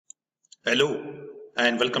Hello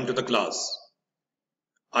and welcome to the class.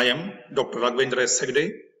 I am Dr. Raghavendra S.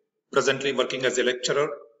 Hegde, presently working as a lecturer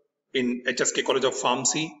in HSK College of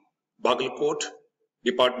Pharmacy, Bagalkot,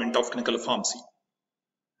 Department of Clinical Pharmacy.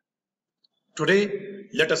 Today,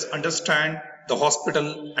 let us understand the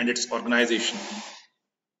hospital and its organization.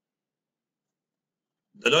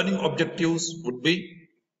 The learning objectives would be,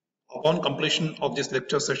 upon completion of this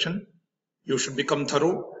lecture session, you should become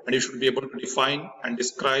thorough and you should be able to define and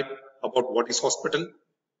describe about what is hospital,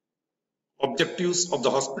 objectives of the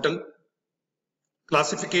hospital,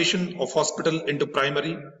 classification of hospital into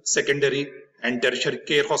primary, secondary and tertiary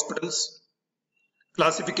care hospitals,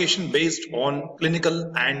 classification based on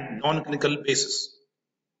clinical and non-clinical basis,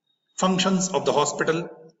 functions of the hospital,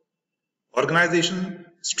 organization,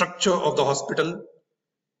 structure of the hospital,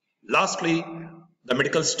 lastly, the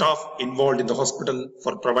medical staff involved in the hospital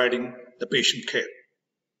for providing the patient care.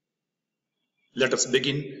 Let us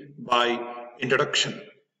begin by introduction.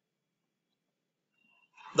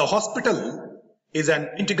 The hospital is an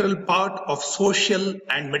integral part of social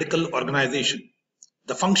and medical organization,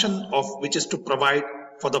 the function of which is to provide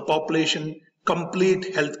for the population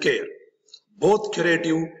complete health care, both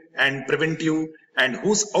curative and preventive, and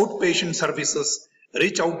whose outpatient services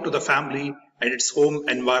reach out to the family and its home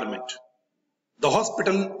environment. The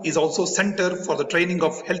hospital is also center for the training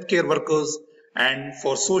of healthcare workers and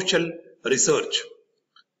for social research.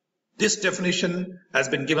 This definition has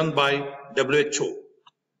been given by WHO.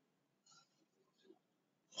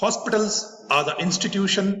 Hospitals are the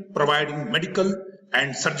institution providing medical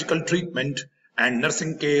and surgical treatment and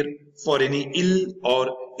nursing care for any ill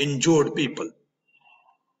or injured people.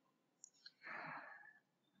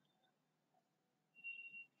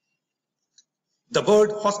 The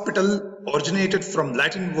word hospital originated from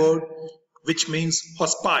Latin word which means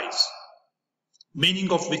hospice,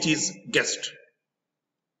 meaning of which is guest.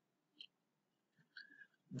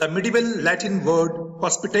 The medieval Latin word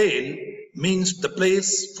hospitale means the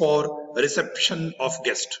place for reception of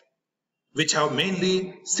guests, which have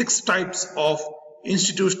mainly 6 types of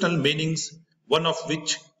institutional meanings, one of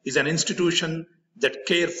which is an institution that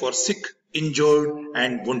care for sick, injured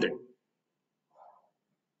and wounded.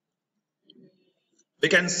 We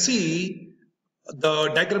can see the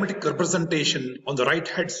diagrammatic representation on the right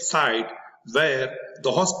hand side where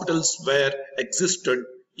the hospitals were existed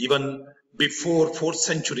even before 4th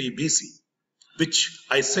century BC, which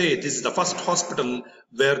I say this is the first hospital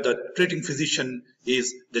where the treating physician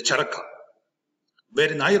is the Charaka.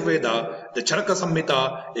 Where in Ayurveda, the Charaka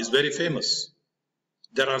Samhita is very famous.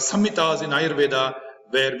 There are Samhitas in Ayurveda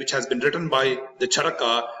which has been written by the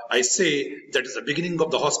Charaka. I say that is the beginning of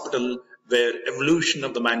the hospital where evolution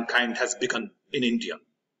of the mankind has begun in India.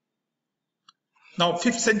 Now,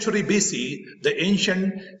 5th century BC, the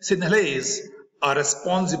ancient Sinhalese are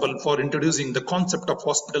responsible for introducing the concept of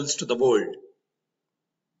hospitals to the world.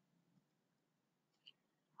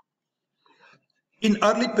 In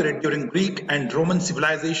early period during Greek and Roman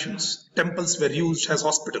civilizations, temples were used as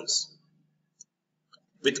hospitals.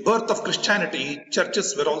 With birth of Christianity,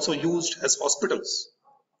 churches were also used as hospitals.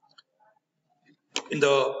 In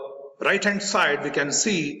the right hand side, we can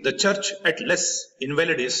see the church at Les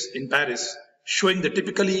Invalides in Paris, showing the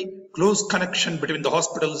typically close connection between the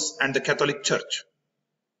hospitals and the Catholic Church.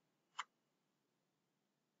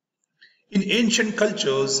 In ancient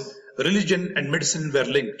cultures, religion and medicine were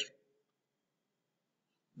linked.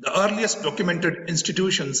 The earliest documented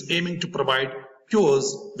institutions aiming to provide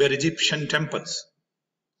cures were Egyptian temples.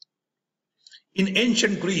 In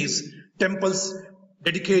ancient Greece, temples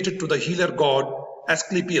dedicated to the healer god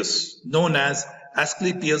Asclepius, known as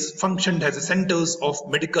Asclepius, functioned as centers of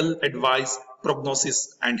medical advice,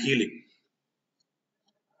 prognosis and healing.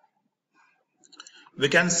 We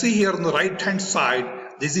can see here on the right hand side,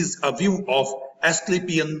 this is a view of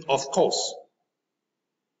Asclepius of Kos.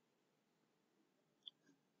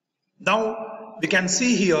 Now we can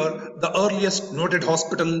see here the earliest noted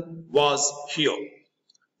hospital was here.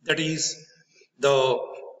 That is,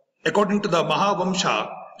 according to the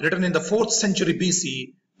Mahavamsha written in the 4th century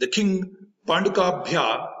BC, the king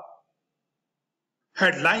Pandukabhya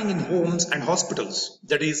had lying in homes and hospitals,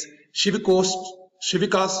 that is Shivikas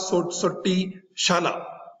Sotti Shala,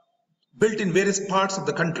 built in various parts of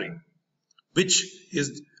the country, which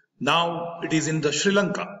is now it is in the Sri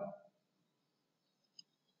Lanka.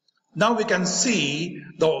 Now we can see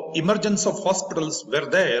the emergence of hospitals were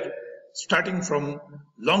there starting from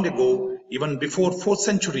long ago, even before 4th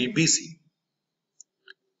century BC.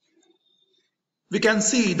 We can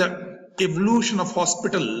see the evolution of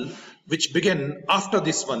hospital which began after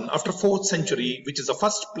this one, after 4th century, which is the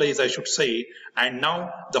first place I should say, and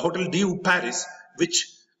now the Hotel Dieu Paris, which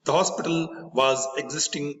the hospital was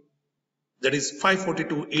existing, that is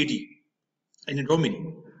 542 AD in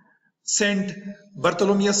Domini. St.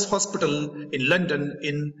 Bartholomew's Hospital in London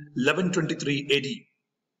in 1123 AD.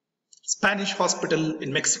 Spanish Hospital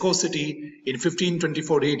in Mexico City in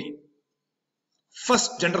 1524 AD.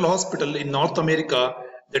 First General Hospital in North America,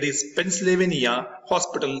 that is Pennsylvania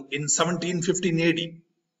Hospital in 1715 AD.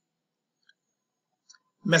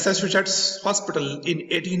 Massachusetts Hospital in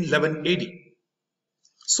 1811 AD.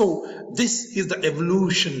 So this is the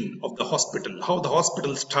evolution of the hospital, how the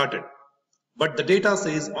hospital started. But the data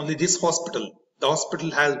says only this hospital, the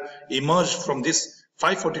hospital has emerged from this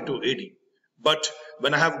 542 AD. But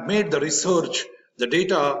when I have made the research, the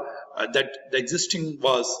data that the existing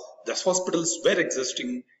was, the hospitals were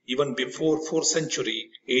existing even before 4th century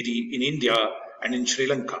AD in India and in Sri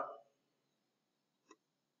Lanka.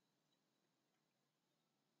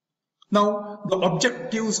 Now, the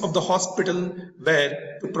objectives of the hospital were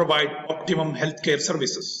to provide optimum healthcare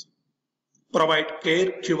services, provide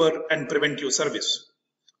care, cure, and preventive service,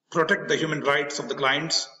 protect the human rights of the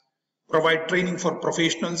clients, provide training for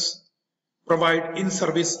professionals, provide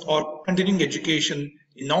in-service or continuing education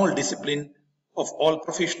in all disciplines of all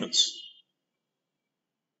professionals.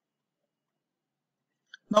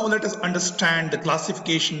 Now let us understand the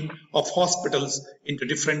classification of hospitals into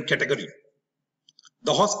different categories.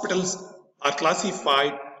 The hospitals are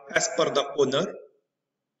classified as per the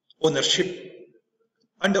ownership.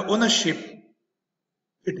 Under ownership,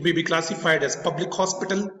 it may be classified as public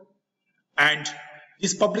hospital, and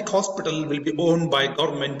this public hospital will be owned by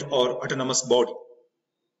government or autonomous body.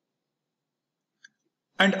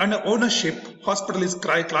 And under ownership, hospital is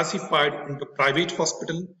classified into private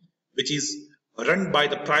hospital, which is run by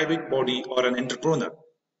the private body or an entrepreneur.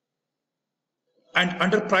 And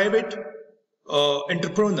under private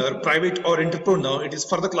entrepreneur, it is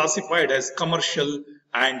further classified as commercial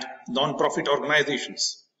and non-profit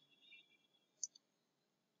organizations.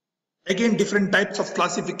 Again, different types of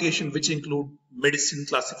classification, which include medicine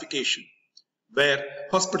classification, where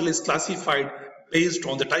hospital is classified based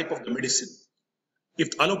on the type of the medicine.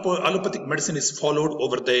 If allopathic medicine is followed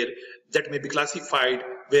over there, that may be classified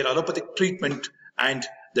where allopathic treatment and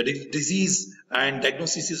the disease and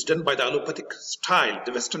diagnosis is done by the allopathic style,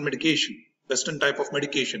 the Western medication, Western type of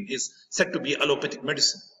medication is said to be allopathic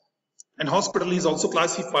medicine. And hospital is also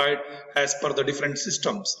classified as per the different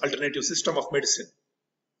systems, alternative system of medicine.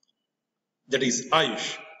 That is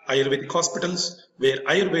Ayush, Ayurvedic hospitals, where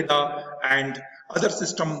Ayurveda and other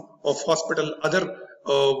system of hospital, other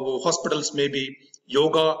hospitals may be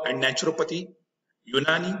yoga and naturopathy,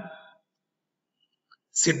 Unani,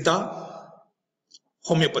 Siddha,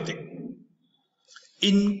 homeopathic.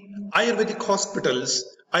 In Ayurvedic hospitals,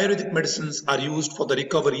 Ayurvedic medicines are used for the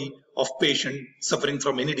recovery of patients suffering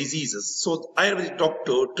from any diseases. So Ayurvedic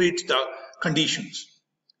doctor treats the conditions.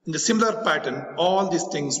 In the similar pattern, all these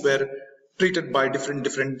things were treated by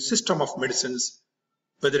different system of medicines,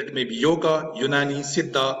 whether it may be yoga, Unani,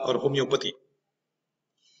 Siddha, or homeopathy.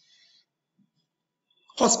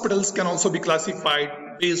 Hospitals can also be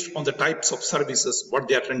classified based on the types of services what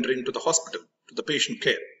they are rendering to the hospital, to the patient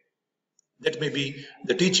care. That may be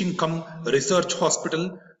the teaching cum research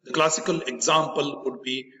hospital. The classical example would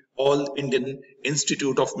be All Indian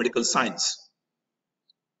Institute of Medical Science,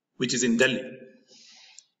 which is in Delhi.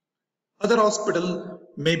 Other hospital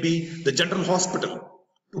may be the general hospital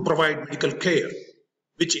to provide medical care,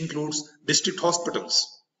 which includes district hospitals,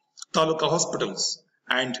 taluka hospitals,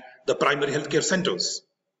 and the primary healthcare centers.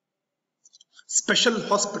 Special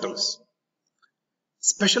hospitals.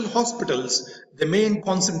 Special hospitals, they may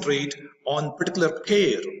concentrate on particular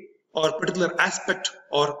care or particular aspect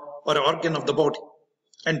or organ of the body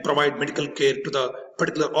and provide medical care to the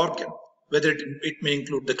particular organ, whether it may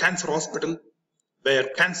include the cancer hospital, where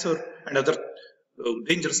cancer and other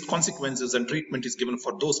dangerous consequences and treatment is given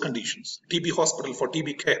for those conditions, TB hospital for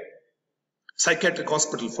TB care, psychiatric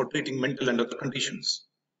hospital for treating mental and other conditions,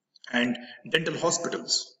 and dental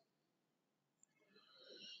hospitals.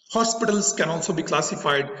 Hospitals can also be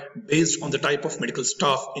classified based on the type of medical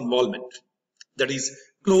staff involvement, that is,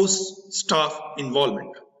 close staff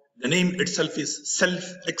involvement. The name itself is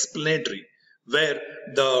self-explanatory, where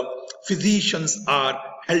the physicians are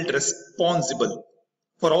held responsible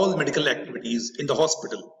for all medical activities in the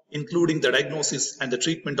hospital, including the diagnosis and the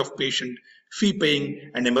treatment of patient, fee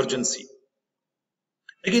paying, and emergency.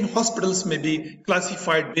 Again, hospitals may be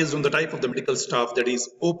classified based on the type of the medical staff, that is,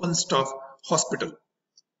 open staff hospital,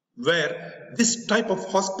 where this type of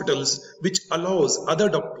hospitals which allows other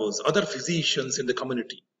doctors, other physicians in the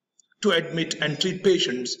community to admit and treat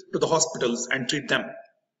patients to the hospitals and treat them.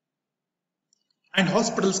 And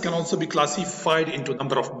hospitals can also be classified into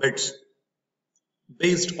number of beds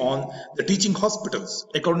based on the teaching hospitals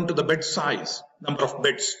according to the bed size, number of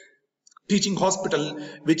beds. Teaching hospital,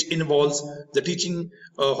 which involves the teaching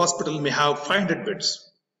hospital, may have 500 beds.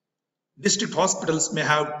 District hospitals may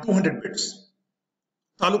have 200 beds.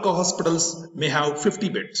 Taluka hospitals may have 50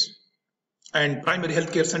 beds. And primary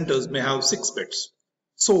healthcare centers may have 6 beds.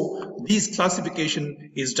 So this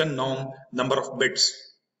classification is done on number of beds.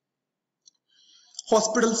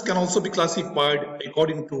 Hospitals can also be classified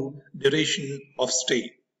according to duration of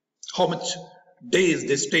stay. How much days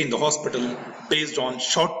they stay in the hospital based on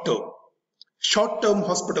short term. Short-term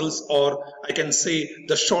hospitals, or I can say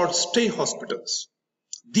the short stay hospitals.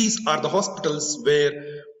 These are the hospitals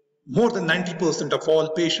where more than 90% of all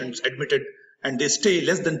patients admitted and they stay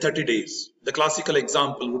less than 30 days. The classical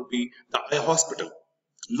example would be the eye hospital.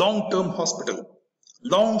 Long-term hospital,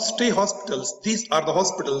 long stay hospitals, these are the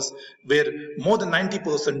hospitals where more than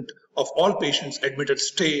 90% of all patients admitted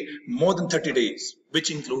stay more than 30 days,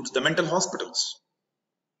 which includes the mental hospitals.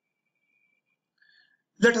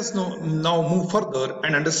 Let us now move further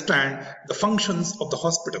and understand the functions of the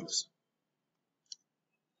hospitals.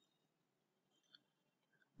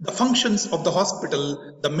 The functions of the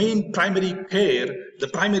hospital, the main primary care, the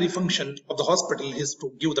primary function of the hospital is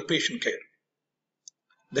to give the patient care.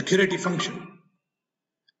 The curative function.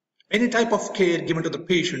 Any type of care given to the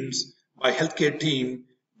patients by healthcare team,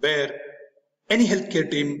 where any healthcare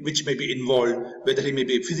team which may be involved, whether he may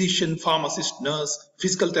be a physician, pharmacist, nurse,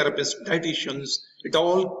 physical therapist, dietitians, it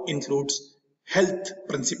all includes health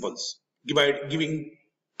principles, giving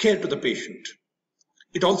care to the patient.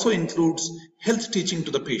 It also includes health teaching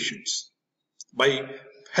to the patients by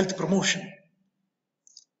health promotion.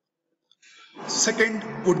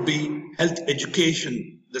 Second would be health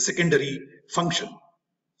education, the secondary function.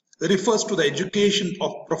 It refers to the education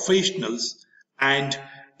of professionals and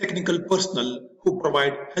technical personnel who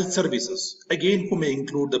provide health services, again who may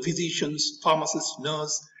include the physicians, pharmacists,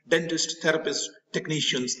 nurse, dentists, therapists,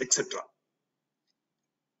 technicians, etc.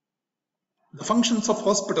 The functions of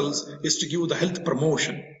hospitals is to give the health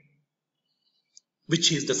promotion,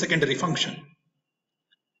 which is the secondary function,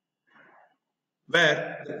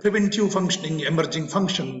 where the preventive functioning, emerging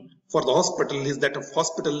function for the hospital is that of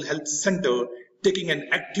hospital health center taking an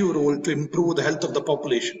active role to improve the health of the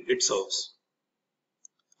population it serves.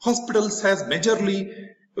 Hospitals has majorly,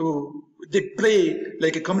 they play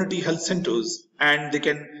like a community health centers, and they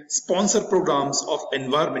can sponsor programs of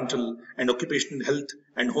environmental and occupational health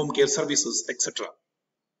and home care services, etc.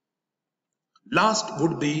 Last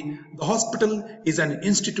would be the hospital is an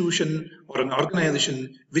institution or an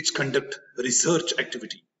organization which conduct research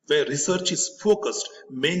activity, where research is focused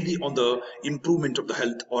mainly on the improvement of the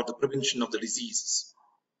health or the prevention of the diseases.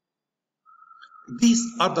 These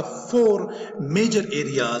are the 4 major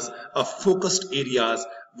areas of focused areas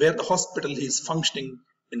where the hospital is functioning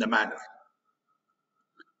in the manner.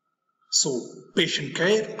 So, patient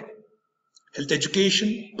care, health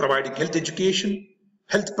education, providing health education,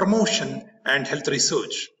 health promotion, and health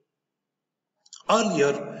research.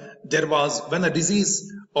 Earlier, there was when a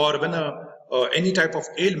disease or when any type of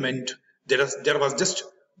ailment, there was just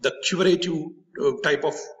the curative type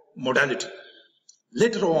of modality.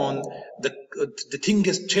 Later on, the thing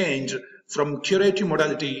has changed from curative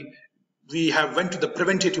modality. We have went to the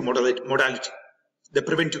preventative modality, the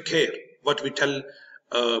preventive care. What we tell,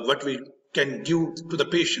 what we can give to the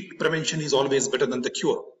patient. Prevention is always better than the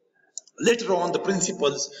cure. Later on, the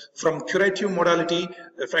principles from curative modality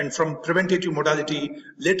and from preventative modality,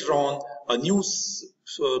 later on, a new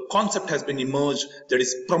concept has been emerged, that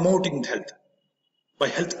is promoting health by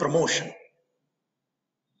health promotion.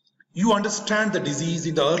 You understand the disease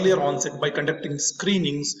in the earlier onset by conducting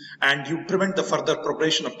screenings, and you prevent the further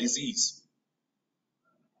progression of disease.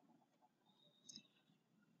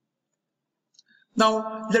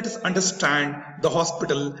 Now, let us understand the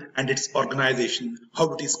hospital and its organization,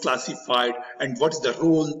 how it is classified, and what is the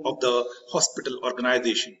role of the hospital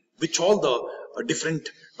organization, which all the different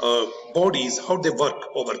bodies, how they work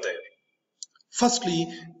over there. Firstly,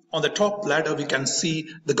 on the top ladder, we can see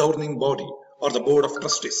the governing body or the board of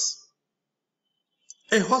trustees.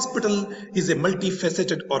 A hospital is a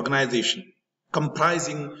multifaceted organization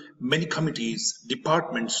comprising many committees,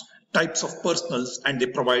 departments, types of personnel, and they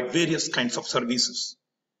provide various kinds of services.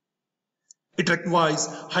 It requires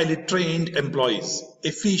highly trained employees,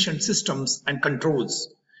 efficient systems and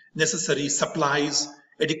controls, necessary supplies,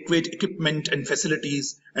 adequate equipment and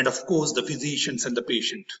facilities, and of course the physicians and the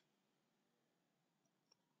patient.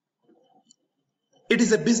 It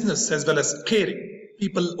is a business as well as caring,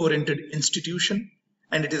 people-oriented institution,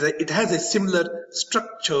 and it has a similar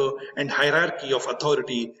structure and hierarchy of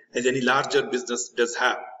authority as any larger business does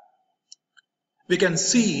have. We can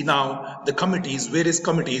see now the committees, various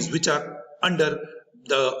committees which are under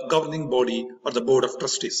the governing body or the board of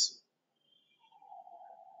trustees.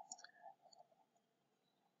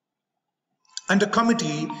 Under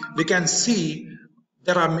committee, we can see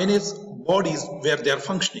there are many bodies where they are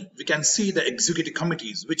functioning. We can see the executive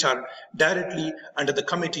committees which are directly under the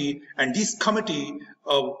committee, and this committee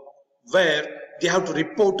where they have to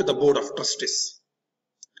report to the board of trustees.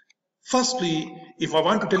 Firstly, if I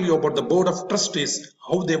want to tell you about the board of trustees,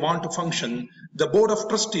 how they want to function, the board of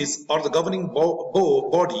trustees or the governing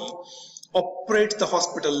body operates the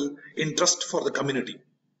hospital in trust for the community.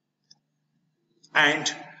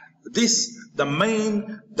 And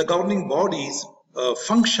the governing bodies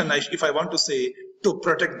function, if I want to say, to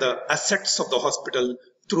protect the assets of the hospital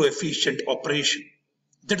through efficient operation.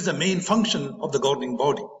 That is the main function of the governing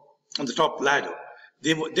body on the top ladder.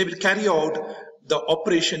 They will carry out the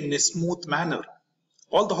operation in a smooth manner.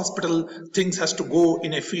 All the hospital things has to go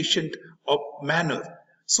in efficient manner.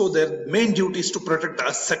 So their main duty is to protect the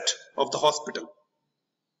asset of the hospital.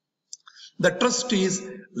 The trustees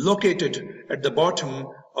located at the bottom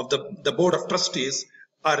of the board of trustees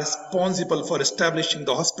are responsible for establishing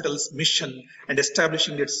the hospital's mission and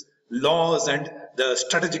establishing its laws and the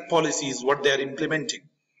strategic policies what they are implementing.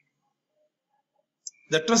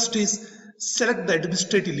 The trustees select the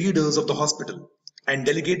administrative leaders of the hospital and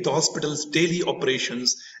delegate the hospital's daily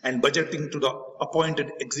operations and budgeting to the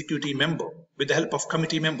appointed executive member with the help of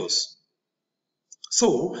committee members.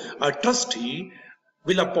 So a trustee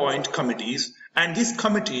will appoint committees, and this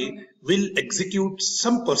committee will execute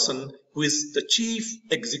some person who is the chief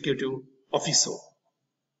executive officer.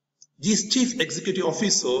 This chief executive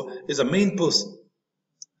officer is a main person,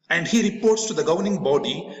 and he reports to the governing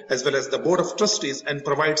body as well as the board of trustees and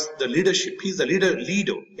provides the leadership. He is the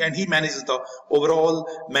leader, and he manages the overall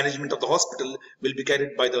management of the hospital will be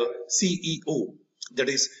carried by the CEO, that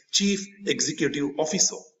is Chief Executive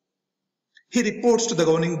Officer. He reports to the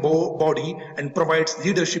governing body and provides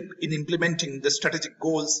leadership in implementing the strategic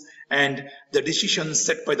goals and the decisions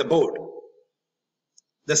set by the board.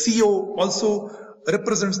 The CEO also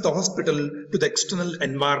represents the hospital to the external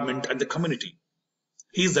environment and the community.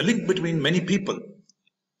 He is the link between many people.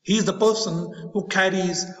 He is the person who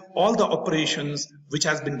carries all the operations which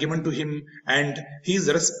has been given to him, and he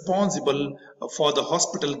is responsible for the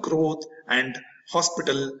hospital growth and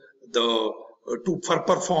hospital to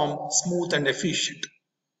perform smooth and efficient.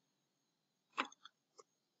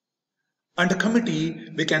 Under committee,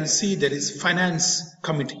 we can see there is finance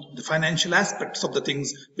committee. The financial aspects of the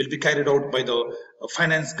things will be carried out by the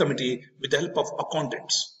finance committee with the help of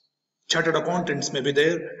accountants. Chartered accountants may be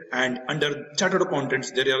there, and under chartered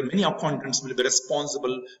accountants, there are many accountants will be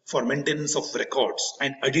responsible for maintenance of records,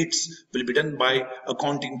 and audits will be done by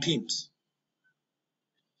accounting teams.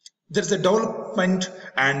 There is a development,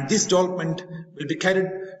 and this development will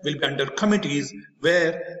be under committees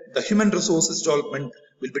where the human resources development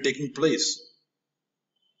will be taking place.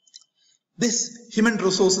 This human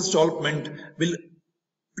resources development will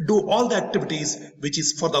do all the activities which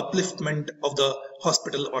is for the upliftment of the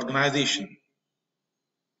hospital organization.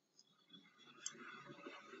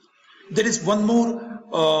 There is one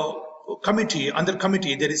more committee. Under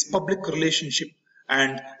committee, there is public relationship,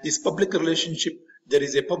 and this public relationship, there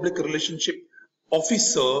is a public relationship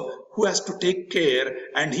officer who has to take care,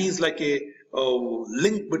 and he is like a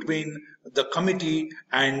link between the committee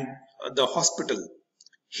and the hospital.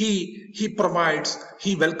 He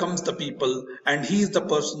welcomes the people, and he is the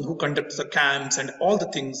person who conducts the camps and all the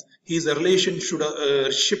things. He is a relationship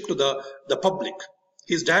to the public.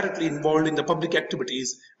 He is directly involved in the public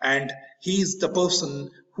activities, and he is the person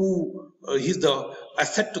who is the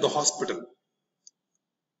asset to the hospital.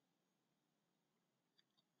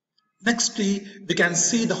 Nextly, we can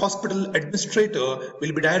see the hospital administrator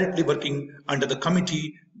will be directly working under the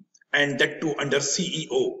committee, and that too under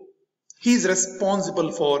CEO. He is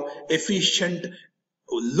responsible for efficient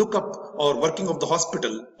lookup or working of the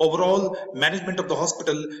hospital. Overall management of the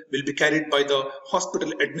hospital will be carried by the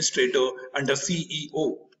hospital administrator under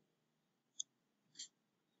CEO.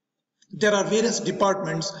 There are various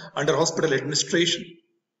departments under hospital administration.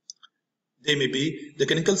 They may be the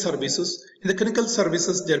clinical services. In the clinical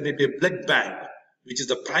services, there may be a blood bank, which is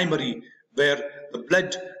the primary, where the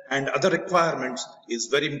blood and other requirements is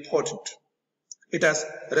very important. It has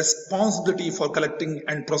responsibility for collecting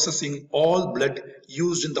and processing all blood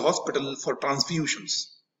used in the hospital for transfusions.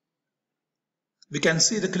 We can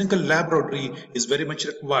see the clinical laboratory is very much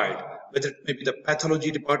required, whether it may be the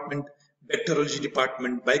pathology department, bacteriology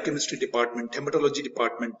department, biochemistry department, hematology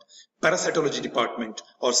department, parasitology department,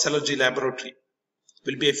 or cellology laboratory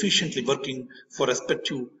will be efficiently working for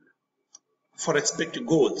respective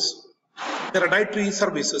goals. There are dietary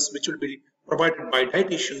services which will be provided by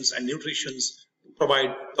dietitians and nutritionists to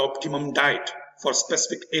provide the optimum diet for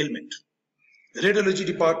specific ailment. The radiology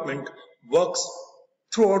department works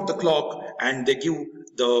throughout the clock, and they give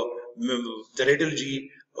the radiology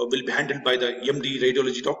will be handled by the MD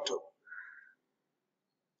radiology doctor.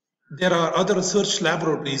 There are other research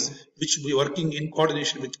laboratories which will be working in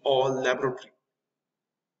coordination with all laboratories.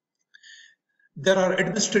 There are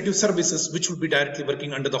administrative services which will be directly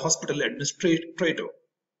working under the hospital administrator.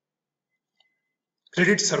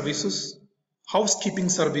 Credit services, housekeeping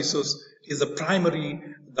services is the primary.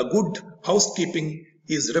 The good housekeeping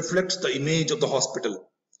reflects the image of the hospital.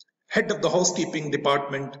 Head of the housekeeping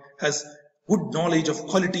department has good knowledge of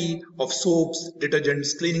quality of soaps,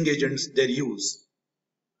 detergents, cleaning agents, their use.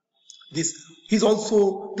 This is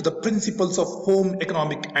also to the principles of home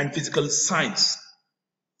economic and physical science.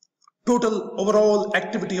 Total overall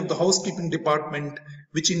activity of the housekeeping department,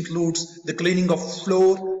 which includes the cleaning of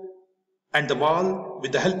floor and the wall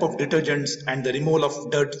with the help of detergents and the removal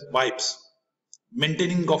of dirt wipes,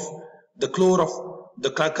 maintaining of the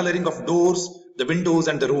coloring of doors, the windows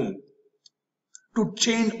and the room, to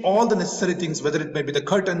change all the necessary things, whether it may be the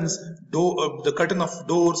curtains, the curtain of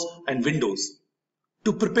doors and windows,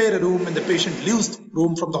 to prepare a room when the patient leaves the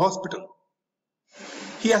room from the hospital.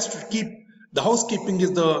 He has to keep, the housekeeping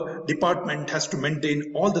is the department has to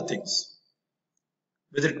maintain all the things,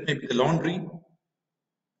 whether it may be the laundry,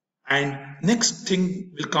 and next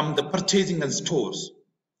thing will come the purchasing and stores.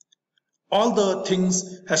 All the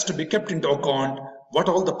things has to be kept into account, what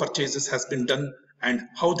all the purchases has been done and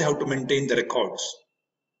how they have to maintain the records.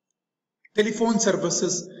 Telephone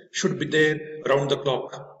services should be there around the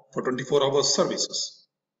clock for 24-hour services.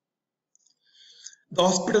 The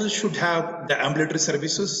hospital should have the ambulatory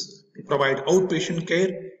services to provide outpatient care,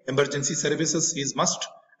 emergency services is must,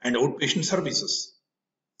 and outpatient services.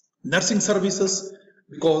 Nursing services,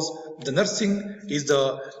 because the nursing is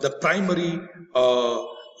the primary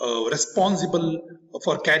responsible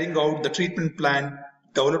for carrying out the treatment plan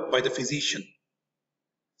developed by the physician.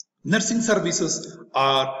 Nursing services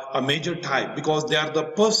are a major type because they are the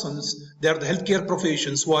persons, they are the healthcare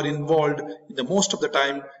professions who are involved in the most of the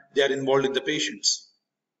time they are involved in the patients.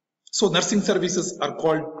 So nursing services are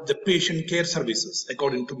called the patient care services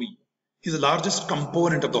according to me. Is the largest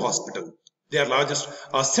component of the hospital. They are largest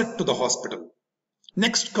asset to the hospital.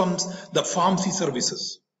 Next comes the pharmacy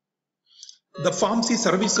services. The pharmacy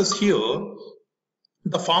services here,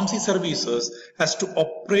 the pharmacy services has to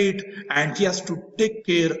operate and he has to take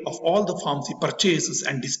care of all the pharmacy purchases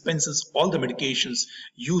and dispenses all the medications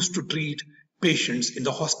used to treat patients in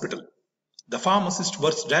the hospital. The pharmacist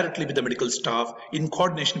works directly with the medical staff in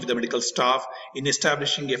coordination with the medical staff in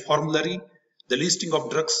establishing a formulary. The listing of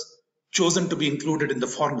drugs chosen to be included in the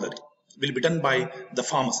formulary will be done by the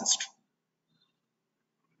pharmacist.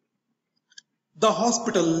 The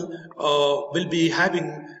hospital will be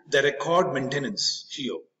having the record maintenance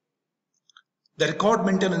here. The record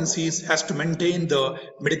maintenance has to maintain the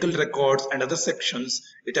medical records and other sections.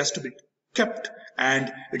 It has to be kept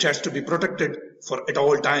and it has to be protected for at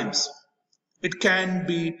all times. It can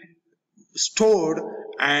be stored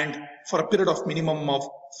and for a period of minimum of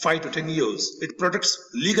 5 to 10 years. It protects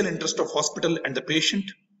legal interest of hospital and the patient.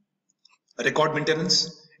 Record maintenance.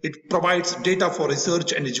 It provides data for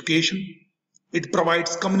research and education. It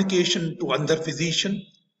provides communication to other physicians.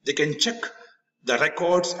 They can check the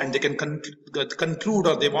records and they can conclude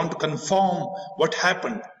or they want to confirm what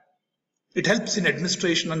happened. It helps in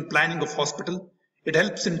administration and planning of hospital. It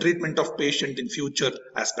helps in treatment of patient in future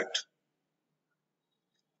aspect.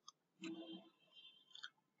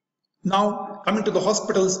 Now coming to the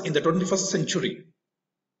hospitals in the 21st century.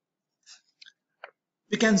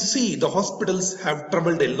 We can see the hospitals have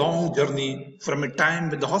traveled a long journey from a time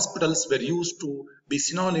when the hospitals were used to be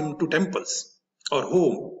synonym to temples or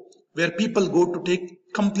home, where people go to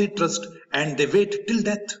take complete rest and they wait till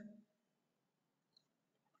death.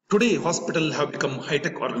 Today, hospitals have become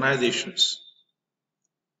high-tech organizations.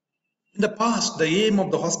 In the past, the aim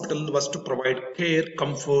of the hospital was to provide care,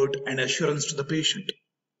 comfort, and assurance to the patient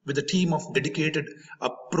with a team of dedicated,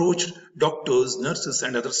 approached doctors, nurses,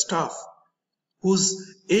 and other staff,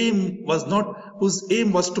 whose aim was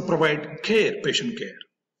to provide care, patient care,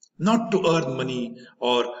 not to earn money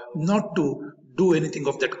or not to do anything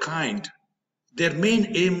of that kind. Their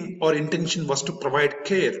main aim or intention was to provide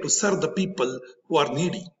care, to serve the people who are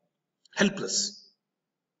needy, helpless.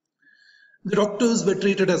 The doctors were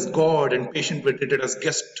treated as God and patients were treated as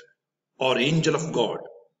guests or angel of God.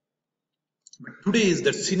 But today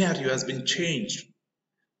that scenario has been changed.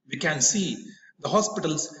 We can see the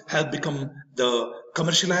hospitals have become the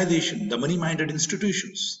commercialization, the money-minded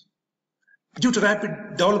institutions. Due to rapid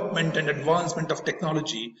development and advancement of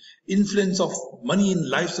technology, influence of money in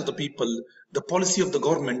lives of the people, the policy of the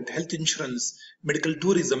government, health insurance, medical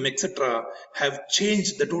tourism, etc. have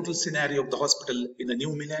changed the total scenario of the hospital in the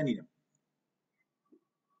new millennium.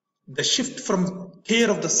 The shift from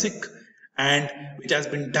care of the sick and which has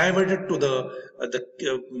been diverted to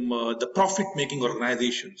the profit-making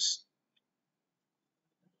organizations.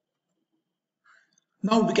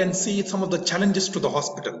 Now we can see some of the challenges to the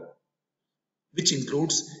hospital, which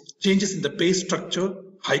includes changes in the pay structure,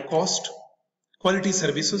 high cost, quality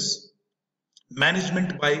services,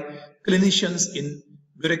 management by clinicians in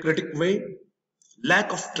bureaucratic way,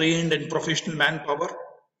 lack of trained and professional manpower,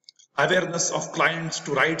 awareness of clients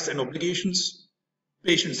to rights and obligations,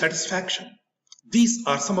 patient satisfaction. These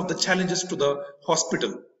are some of the challenges to the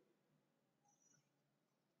hospital.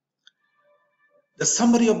 The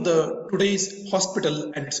summary of the today's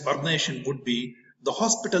hospital and its organization would be: the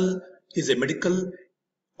hospital is a medical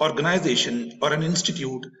organization or an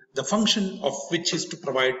institute, the function of which is to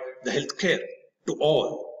provide the health care to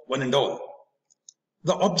all, one and all.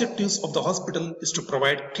 The objectives of the hospital is to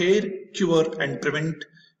provide care, cure and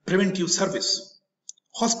preventive service.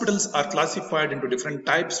 Hospitals are classified into different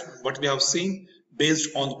types, what we have seen, based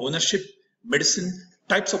on ownership, medicine,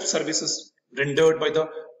 types of services rendered by the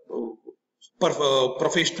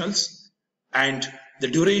professionals, and the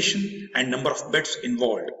duration and number of beds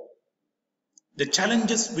involved. The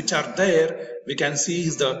challenges which are there, we can see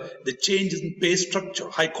is the change in pay structure,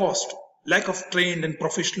 high cost, lack of trained and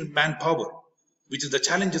professional manpower, which is the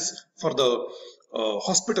challenges for the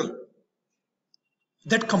hospital.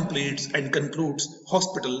 That completes and concludes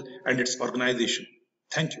hospital and its organization.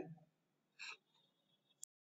 Thank you.